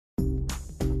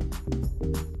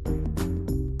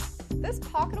This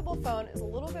pocketable phone is a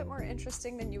little bit more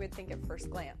interesting than you would think at first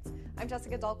glance. I'm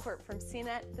Jessica Dalcourt from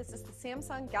CNET. This is the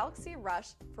Samsung Galaxy Rush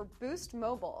for Boost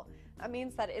Mobile. That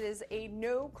means that it is a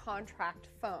no-contract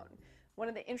phone. One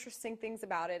of the interesting things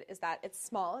about it is that it's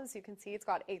small. As you can see, it's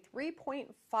got a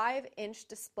 3.5-inch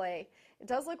display. It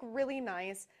does look really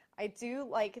nice. I do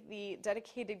like the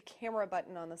dedicated camera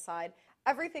button on the side.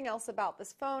 Everything else about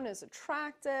this phone is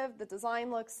attractive. The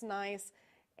design looks nice.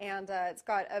 And it's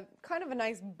got a kind of a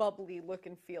nice bubbly look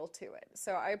and feel to it.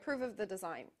 So I approve of the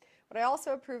design. What I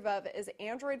also approve of is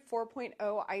Android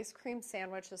 4.0 Ice Cream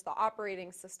Sandwich as the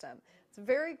operating system. It's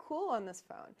very cool on this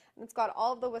phone. And it's got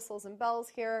all of the whistles and bells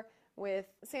here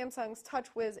with Samsung's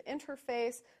TouchWiz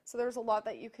interface, so there's a lot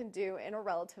that you can do in a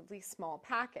relatively small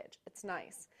package. It's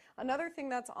nice. Another thing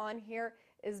that's on here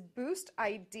is Boost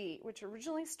ID, which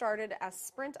originally started as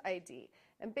Sprint ID.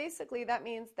 And basically that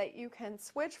means that you can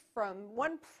switch from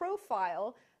one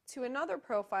profile to another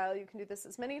profile. You can do this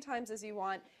as many times as you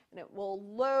want, and it will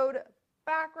load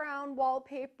background,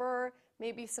 wallpaper,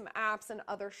 maybe some apps and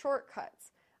other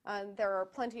shortcuts. There are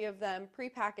plenty of them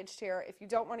prepackaged here. If you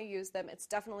don't want to use them, it's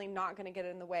definitely not going to get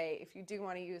in the way. If you do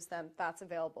want to use them, that's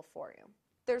available for you.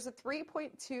 There's a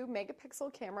 3.2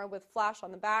 megapixel camera with flash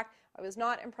on the back. I was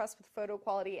not impressed with photo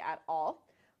quality at all.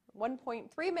 1.3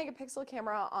 megapixel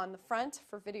camera on the front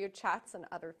for video chats and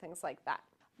other things like that.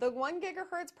 The 1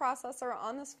 gigahertz processor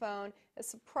on this phone is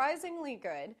surprisingly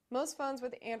good. Most phones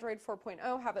with Android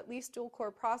 4.0 have at least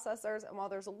dual-core processors, and while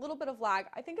there's a little bit of lag,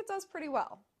 I think it does pretty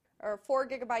well. There are 4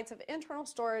 gigabytes of internal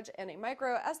storage and a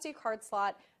micro SD card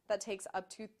slot that takes up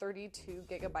to 32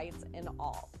 gigabytes in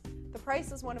all. The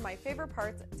price is one of my favorite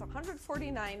parts. It's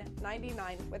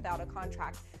 $149.99 without a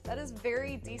contract. That is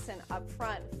very decent up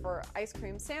front for Ice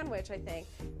Cream Sandwich, I think.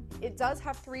 It does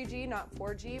have 3G, not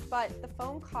 4G, but the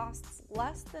phone costs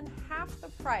less than half the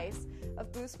price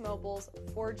of Boost Mobile's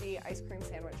 4G Ice Cream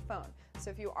Sandwich phone. So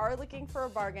if you are looking for a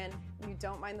bargain, and you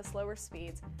don't mind the slower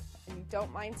speeds, and you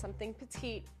don't mind something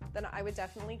petite, then I would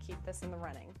definitely keep this in the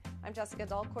running. I'm Jessica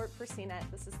Dalcourt for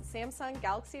CNET. This is the Samsung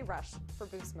Galaxy Rush for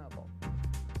Boost Mobile.